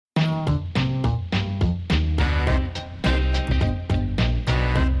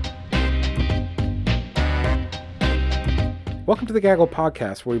Welcome to the Gaggle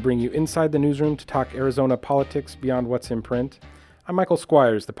Podcast, where we bring you inside the newsroom to talk Arizona politics beyond what's in print. I'm Michael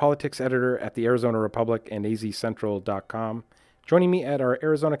Squires, the politics editor at the Arizona Republic and azcentral.com. Joining me at our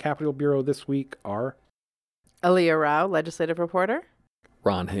Arizona Capitol Bureau this week are Aliyah Rao, legislative reporter.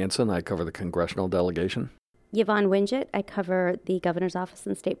 Ron Hansen, I cover the congressional delegation. Yvonne Wingett, I cover the governor's office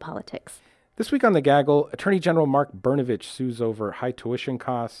and state politics. This week on the Gaggle, Attorney General Mark Brnovich sues over high tuition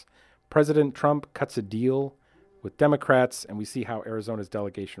costs. President Trump cuts a deal with Democrats, and we see how Arizona's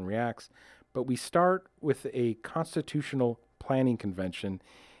delegation reacts. But we start with a constitutional planning convention,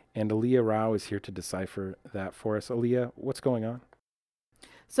 and Aliyah Rao is here to decipher that for us. Aliyah, what's going on?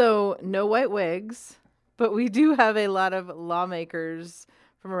 So, no white wigs, but we do have a lot of lawmakers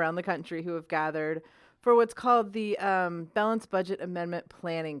from around the country who have gathered for what's called the Balanced Budget Amendment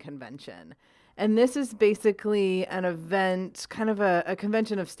Planning Convention. And this is basically an event, kind of a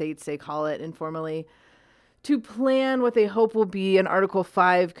convention of states, they call it informally, to plan what they hope will be an Article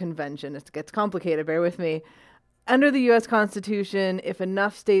 5 convention. It gets complicated, bear with me. Under the U.S. Constitution, if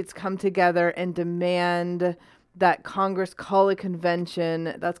enough states come together and demand that Congress call a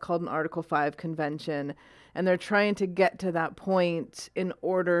convention, that's called an Article 5 convention. And they're trying to get to that point in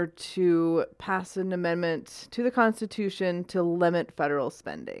order to pass an amendment to the Constitution to limit federal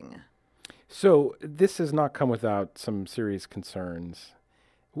spending. So this has not come without some serious concerns.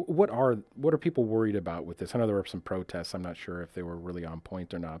 What are people worried about with this? I know there were some protests. I'm not sure if they were really on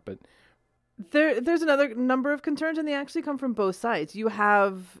point or not, but there's another number of concerns, and they actually come from both sides. You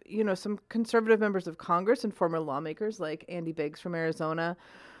have, some conservative members of Congress and former lawmakers like Andy Biggs from Arizona,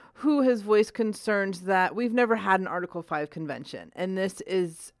 who has voiced concerns that we've never had an Article 5 convention. And this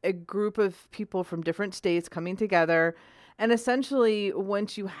is a group of people from different states coming together. And essentially,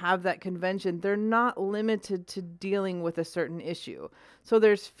 once you have that convention, they're not limited to dealing with a certain issue. So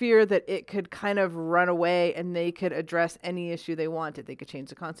there's fear that it could kind of run away and they could address any issue they wanted. They could change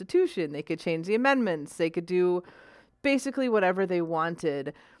the Constitution. They could change the amendments. They could do basically whatever they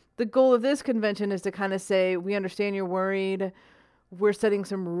wanted. The goal of this convention is to kind of say, we understand you're worried. We're setting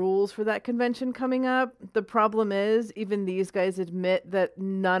some rules for that convention coming up. The problem is, even these guys admit that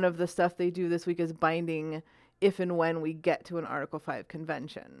none of the stuff they do this week is binding if and when we get to an Article 5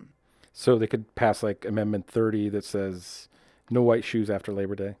 convention. So they could pass like Amendment 30 that says no white shoes after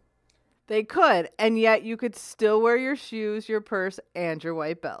Labor Day? They could, and yet you could still wear your shoes, your purse, and your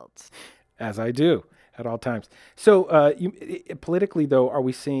white belt. As I do at all times. So politically, though, are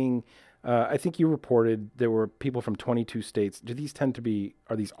we seeing, I think you reported there were people from 22 states. Do these tend to be,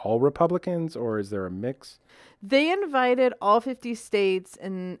 are these all Republicans or is there a mix? They invited all 50 states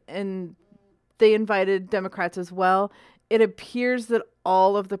and they invited Democrats as well. It appears that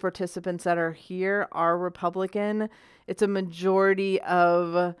all of the participants that are here are Republican. It's a majority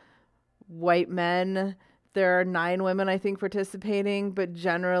of white men. There are 9 women, I think, participating, but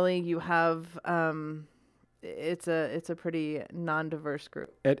generally you have it's a pretty non-diverse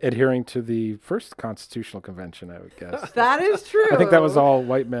group. Adhering to the first constitutional convention, I would guess. That is true. I think that was all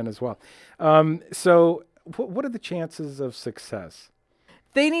white men as well. So what are the chances of success?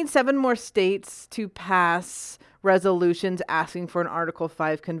 They need 7 more states to pass resolutions asking for an Article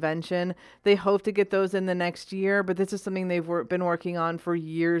 5 convention. They hope to get those in the next year, but this is something they've been working on for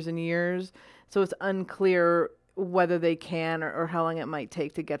years and years. So it's unclear whether they can or how long it might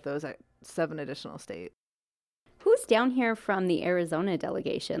take to get those at 7 additional states. Who's down here from the Arizona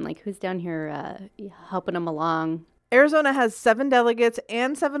delegation? Like, who's down here helping them along? Arizona has 7 delegates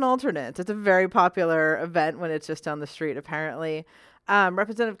and 7 alternates. It's a very popular event when it's just down the street, apparently.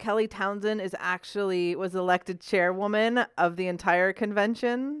 Representative Kelly Townsend was elected chairwoman of the entire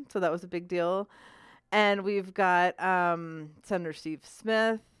convention, so that was a big deal. And we've got Senator Steve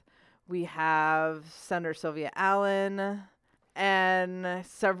Smith, we have Senator Sylvia Allen, and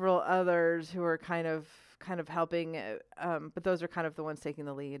several others who are kind of helping, but those are kind of the ones taking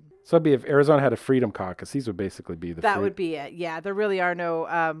the lead. So it'd be if Arizona had a Freedom Caucus, these would basically be the That would be it, yeah. There really are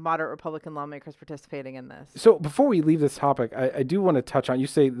no moderate Republican lawmakers participating in this. So before we leave this topic, I do want to touch on, you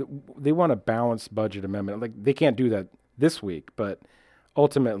say they want a balanced budget amendment. Like, they can't do that this week, but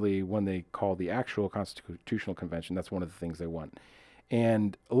ultimately when they call the actual constitutional convention, that's one of the things they want.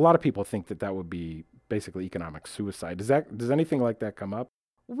 And a lot of people think that would be basically economic suicide. Does anything like that come up?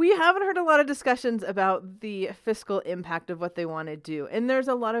 We haven't heard a lot of discussions about the fiscal impact of what they want to do. And there's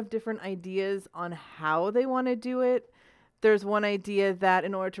a lot of different ideas on how they want to do it. There's one idea that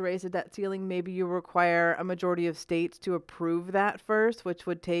in order to raise the debt ceiling, maybe you require a majority of states to approve that first, which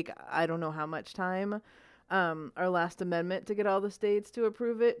would take, I don't know how much time. Our last amendment to get all the states to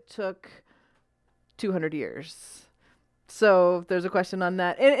approve it took 200 years. So there's a question on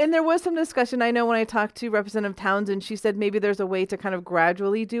that. And there was some discussion. I know when I talked to Representative Townsend, she said maybe there's a way to kind of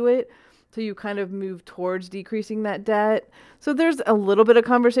gradually do it. So you kind of move towards decreasing that debt. So there's a little bit of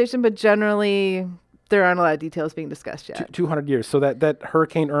conversation, but generally there aren't a lot of details being discussed yet. 200 years. So that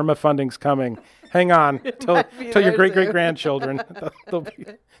Hurricane Irma funding's coming. Hang on till your great-great-grandchildren they'll be,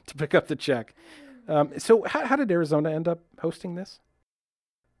 to pick up the check. So how did Arizona end up hosting this?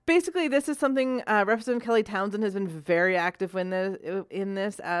 Basically, this is something Representative Kelly Townsend has been very active in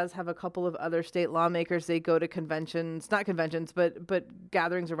this, as have a couple of other state lawmakers. They go to not conventions, but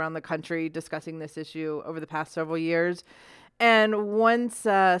gatherings around the country discussing this issue over the past several years. And once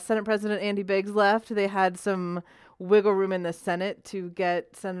Senate President Andy Biggs left, they had some wiggle room in the Senate to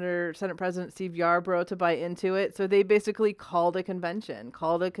get Senate President Steve Yarborough to buy into it. So they basically called a convention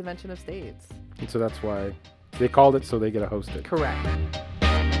of states. And so that's why they called it, so they get to host it. Correct.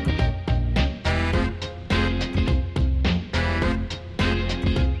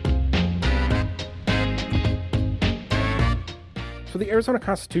 So the Arizona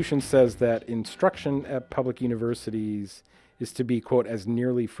Constitution says that instruction at public universities is to be, quote, as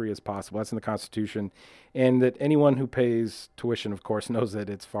nearly free as possible. That's in the Constitution. And that anyone who pays tuition, of course, knows that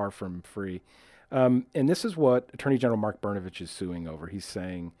it's far from free. And this is what Attorney General Mark Brnovich is suing over. He's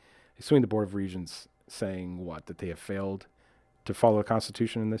suing the Board of Regents, saying what? That they have failed to follow the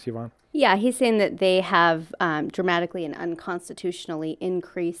Constitution in this, Yvonne? Yeah, he's saying that they have dramatically and unconstitutionally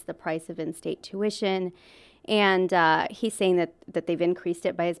increased the price of in-state tuition. And he's saying that they've increased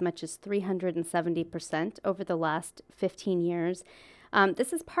it by as much as 370% over the last 15 years.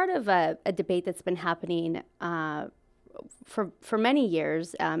 This is part of a debate that's been happening for many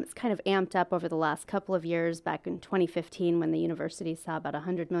years. It's kind of amped up over the last couple of years. Back in 2015, when the university saw about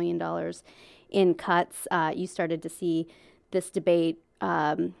 $100 million in cuts, you started to see this debate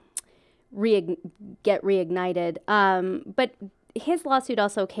get reignited. But his lawsuit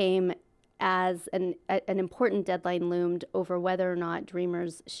also came as an important deadline loomed over whether or not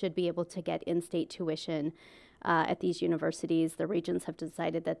Dreamers should be able to get in-state tuition at these universities. The regents have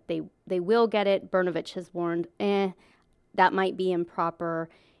decided that they will get it. Brnovich has warned, that might be improper,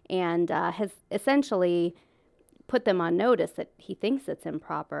 and has essentially put them on notice that he thinks it's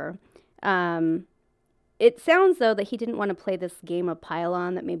improper. It sounds, though, that he didn't want to play this game of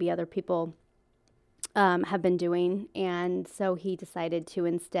pile-on that maybe other people have been doing, and so he decided to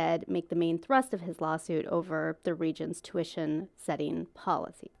instead make the main thrust of his lawsuit over the regent's tuition setting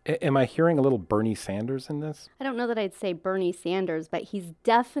policy. Am I hearing a little Bernie Sanders in this? I don't know that I'd say Bernie Sanders, but he's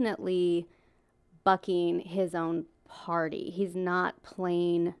definitely bucking his own party. He's not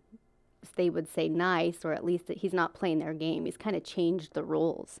playing, they would say, nice, or at least that he's not playing their game. He's kind of changed the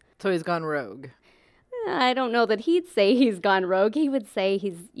rules. So he's gone rogue. I don't know that he'd say he's gone rogue. He would say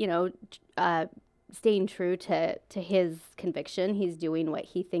he's, staying true to his conviction. He's doing what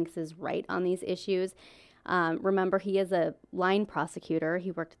he thinks is right on these issues. Remember, he is a line prosecutor. He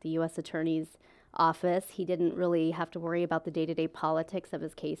worked at the U.S. Attorney's Office. He didn't really have to worry about the day-to-day politics of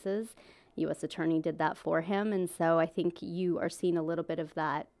his cases. U.S. Attorney did that for him, and so I think you are seeing a little bit of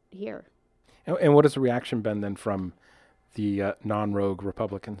that here. And what has the reaction been then from the non-rogue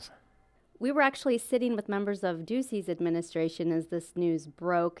Republicans? We were actually sitting with members of Ducey's administration as this news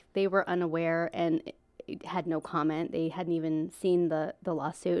broke. They were unaware and had no comment. They hadn't even seen the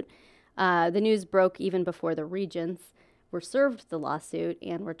lawsuit. The news broke even before the regents were served the lawsuit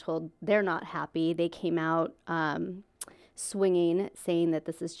and were told they're not happy. They came out swinging, saying that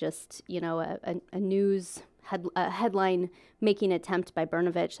this is just, a headline-making attempt by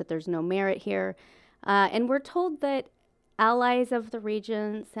Brnovich, that there's no merit here. And we're told that allies of the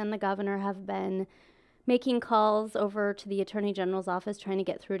regents and the governor have been making calls over to the Attorney General's office, trying to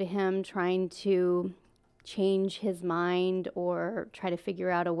get through to him, trying to change his mind or try to figure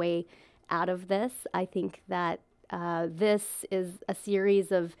out a way out of this. I think that this is a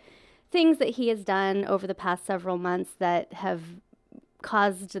series of things that he has done over the past several months that have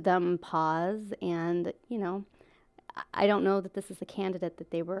caused them pause. And, I don't know that this is the candidate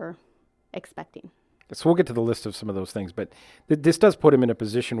that they were expecting. So we'll get to the list of some of those things, but this does put him in a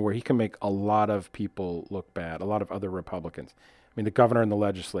position where he can make a lot of people look bad, a lot of other Republicans. I mean, the governor and the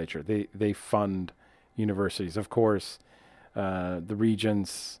legislature, they fund universities. Of course, the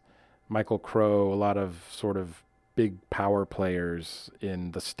regents, Michael Crow, a lot of sort of big power players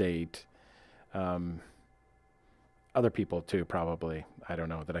in the state. Other people, too, probably. I don't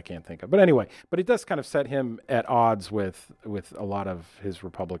know, that I can't think of. But anyway, but it does kind of set him at odds with a lot of his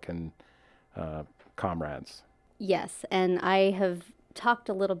Republican comrades. Yes, and I have talked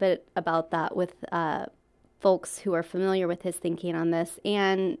a little bit about that with folks who are familiar with his thinking on this,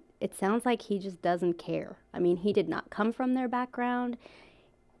 and it sounds like he just doesn't care. I mean, he did not come from their background.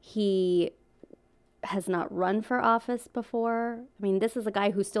 He has not run for office before. I mean, this is a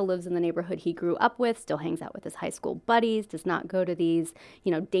guy who still lives in the neighborhood he grew up with, still hangs out with his high school buddies, does not go to these,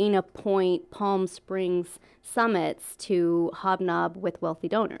 Dana Point, Palm Springs summits to hobnob with wealthy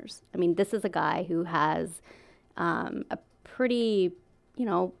donors. I mean, this is a guy who has a pretty,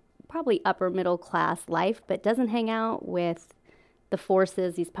 probably upper middle class life, but doesn't hang out with the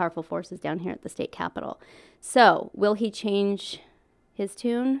forces, these powerful forces down here at the state capitol. So will he change his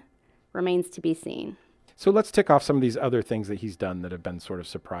tune? Remains to be seen. So let's tick off some of these other things that he's done that have been sort of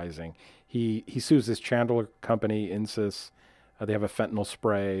surprising. He sues this Chandler company, Insys. They have a fentanyl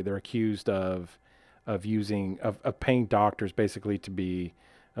spray. They're accused of paying doctors basically to be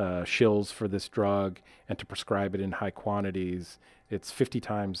shills for this drug and to prescribe it in high quantities. It's 50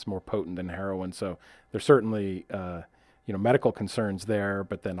 times more potent than heroin. So there's certainly medical concerns there,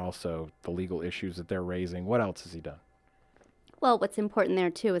 but then also the legal issues that they're raising. What else has he done? Well, what's important there,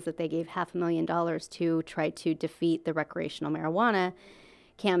 too, is that they gave $500,000 to try to defeat the recreational marijuana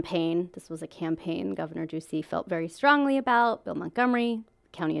campaign. This was a campaign Governor Ducey felt very strongly about, Bill Montgomery,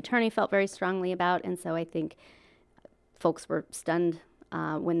 county attorney, felt very strongly about, and so I think folks were stunned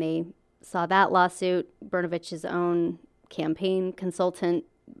when they saw that lawsuit. Brnovich's own campaign consultant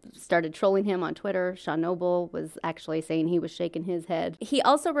started trolling him on Twitter. Sean Noble was actually saying he was shaking his head. He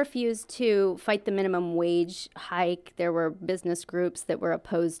also refused to fight the minimum wage hike. There were business groups that were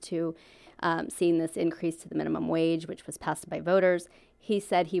opposed to seeing this increase to the minimum wage, which was passed by voters. He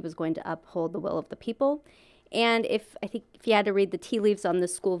said he was going to uphold the will of the people. And if you had to read the tea leaves on the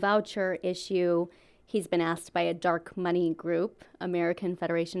school voucher issue, he's been asked by a dark money group, American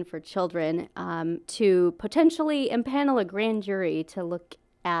Federation for Children, to potentially impanel a grand jury to look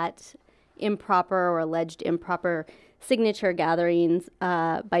at improper or alleged improper signature gatherings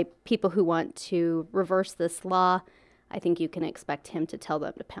by people who want to reverse this law. I think you can expect him to tell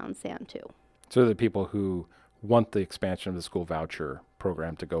them to pound sand, too. So the people who want the expansion of the school voucher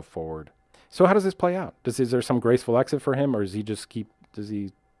program to go forward. So how does this play out? Is there some graceful exit for him, or does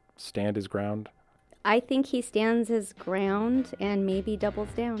he stand his ground? I think he stands his ground and maybe doubles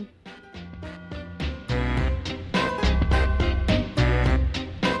down.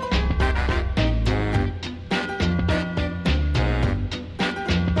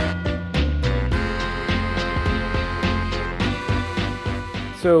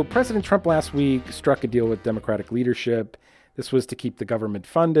 So President Trump last week struck a deal with Democratic leadership. This was to keep the government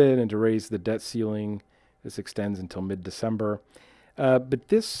funded and to raise the debt ceiling. This extends until mid-December. But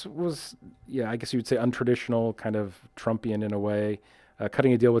this was, I guess you would say untraditional, kind of Trumpian in a way,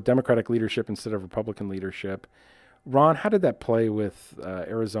 cutting a deal with Democratic leadership instead of Republican leadership. Ron, how did that play with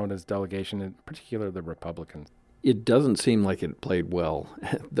Arizona's delegation, in particular the Republicans? It doesn't seem like it played well,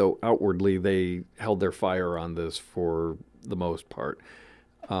 though outwardly they held their fire on this for the most part.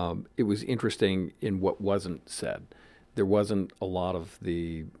 It was interesting in what wasn't said. There wasn't a lot of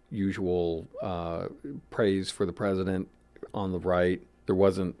the usual praise for the president on the right. There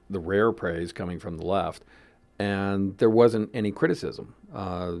wasn't the rare praise coming from the left. And there wasn't any criticism.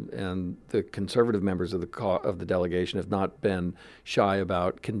 And the conservative members of the delegation have not been shy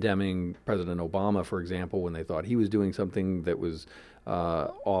about condemning President Obama, for example, when they thought he was doing something that was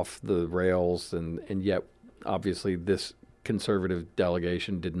off the rails. And yet, obviously, this conservative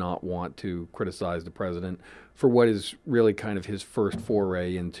delegation did not want to criticize the president for what is really kind of his first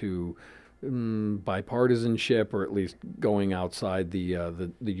foray into bipartisanship, or at least going outside the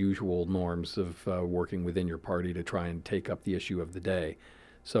usual norms of working within your party to try and take up the issue of the day.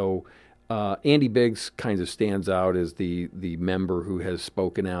 So Andy Biggs kind of stands out as the member who has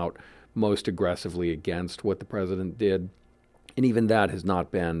spoken out most aggressively against what the president did. And even that has not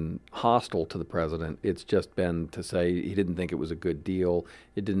been hostile to the president. It's just been to say he didn't think it was a good deal.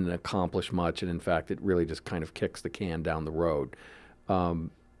 It didn't accomplish much. And in fact, it really just kind of kicks the can down the road.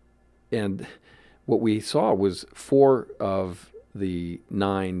 And what we saw was 4 of the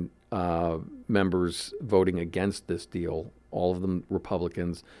 9 members voting against this deal, all of them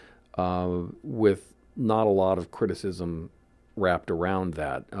Republicans, with not a lot of criticism wrapped around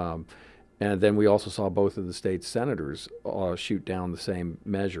that. And then we also saw both of the state's senators shoot down the same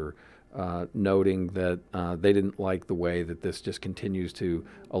measure, noting that they didn't like the way that this just continues to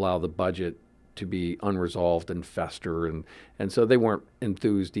allow the budget to be unresolved and fester. And so they weren't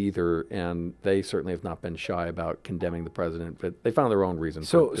enthused either, and they certainly have not been shy about condemning the president, but they found their own reasons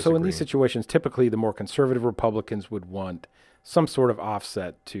for disagreeing. So in these situations, typically the more conservative Republicans would want some sort of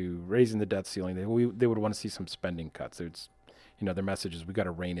offset to raising the debt ceiling. They would want to see some spending cuts. It's, their message is we got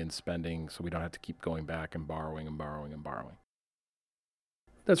to rein in spending so we don't have to keep going back and borrowing and borrowing and borrowing.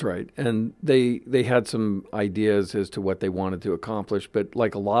 That's right. And they had some ideas as to what they wanted to accomplish, but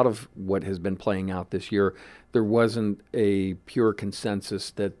like a lot of what has been playing out this year, there wasn't a pure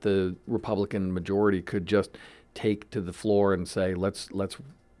consensus that the Republican majority could just take to the floor and say, let's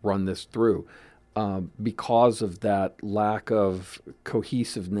run this through. Because of that lack of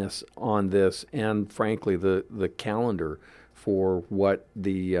cohesiveness on this, and frankly, the calendar for what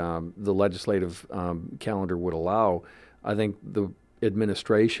the legislative calendar would allow, I think the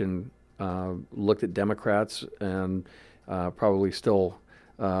administration looked at Democrats and probably still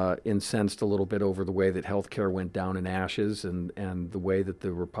incensed a little bit over the way that health care went down in ashes and the way that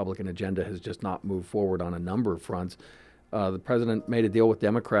the Republican agenda has just not moved forward on a number of fronts. The president made a deal with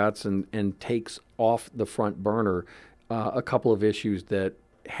Democrats and takes off the front burner a couple of issues that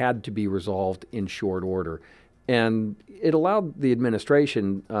had to be resolved in short order. And it allowed the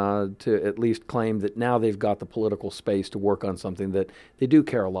administration to at least claim that now they've got the political space to work on something that they do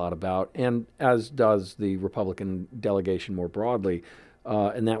care a lot about, and as does the Republican delegation more broadly,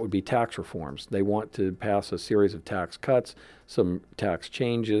 and that would be tax reforms. They want to pass a series of tax cuts, some tax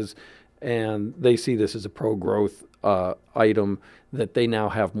changes, and they see this as a pro-growth item that they now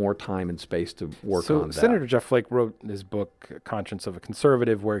have more time and space to work on that. So Senator Jeff Flake wrote his book, Conscience of a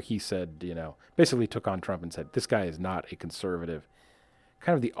Conservative, where he said, basically took on Trump and said, this guy is not a conservative.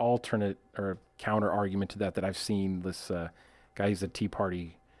 Kind of the alternate or counter argument to that I've seen, this guy, he's a Tea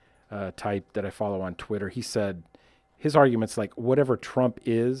Party type that I follow on Twitter. He said, his argument's like, whatever Trump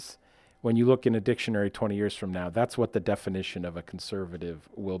is, when you look in a dictionary 20 years from now, that's what the definition of a conservative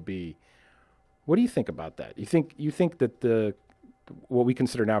will be. What do you think about that? You think that what we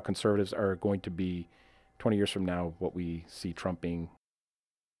consider now conservatives are going to be 20 years from now what we see Trump being?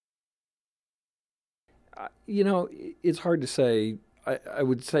 It's hard to say. I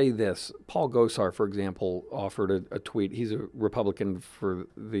would say this. Paul Gosar, for example, offered a tweet. He's a Republican for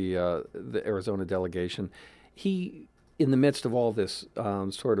the Arizona delegation. He, in the midst of all this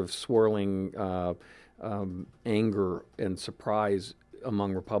sort of swirling anger and surprise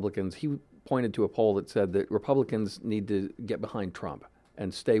among Republicans, he pointed to a poll that said that Republicans need to get behind Trump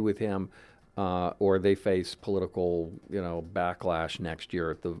and stay with him, or they face political, backlash next year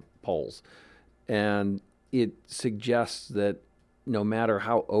at the polls. And it suggests that no matter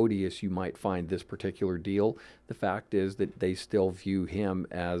how odious you might find this particular deal, the fact is that they still view him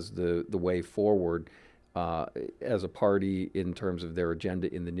as the way forward as a party in terms of their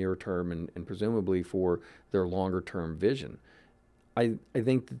agenda in the near term and presumably for their longer term vision. I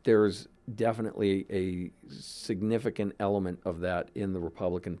think that there's definitely a significant element of that in the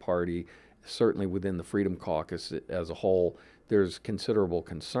Republican Party, certainly within the Freedom Caucus as a whole. There's considerable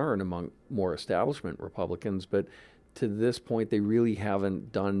concern among more establishment Republicans, but to this point, they really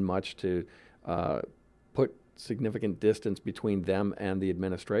haven't done much to put significant distance between them and the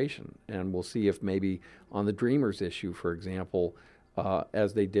administration. And we'll see if maybe on the Dreamers issue, for example,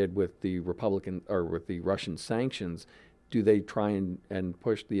 as they did with the with the Russian sanctions, do they try and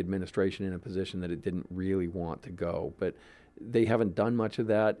push the administration in a position that it didn't really want to go? But they haven't done much of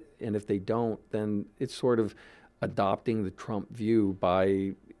that, and if they don't, then it's sort of adopting the Trump view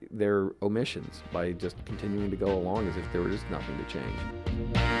by their omissions, by just continuing to go along as if there is nothing to change.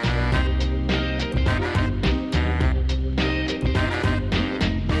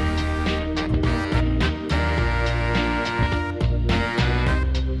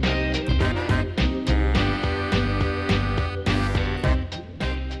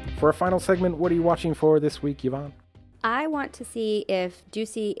 For our final segment, what are you watching for this week, Yvonne? I want to see if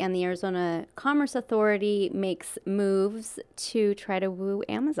Ducey and the Arizona Commerce Authority makes moves to try to woo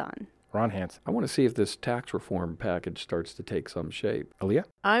Amazon. Ron Hansen. I want to see if this tax reform package starts to take some shape. Aaliyah?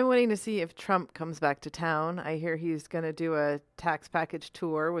 I'm waiting to see if Trump comes back to town. I hear he's going to do a tax package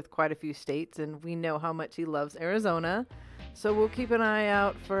tour with quite a few states, and we know how much he loves Arizona. So we'll keep an eye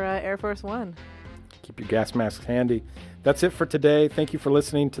out for Air Force One. Keep your gas masks handy. That's it for today. Thank you for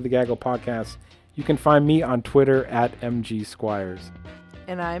listening to the Gaggle Podcast. You can find me on Twitter at MG Squires.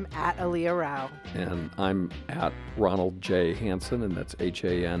 And I'm at Aaliyah Rao. And I'm at Ronald J. Hansen, and that's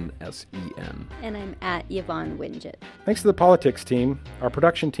Hansen. And I'm at Yvonne Winget. Thanks to the politics team. Our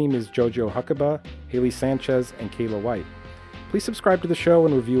production team is Jojo Huckabee, Haley Sanchez, and Kayla White. Please subscribe to the show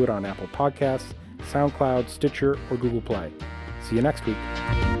and review it on Apple Podcasts, SoundCloud, Stitcher, or Google Play. See you next week.